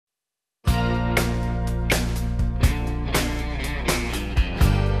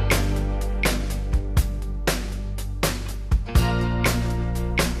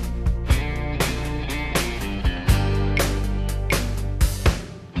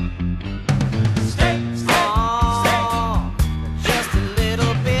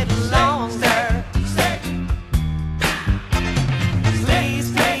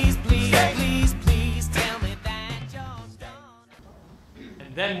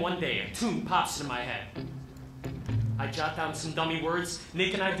then one day, a tune pops into my head. I jot down some dummy words,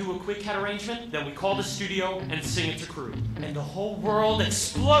 Nick and I do a quick head arrangement, then we call the studio and sing it to crew. And the whole world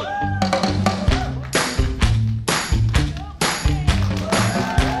explodes.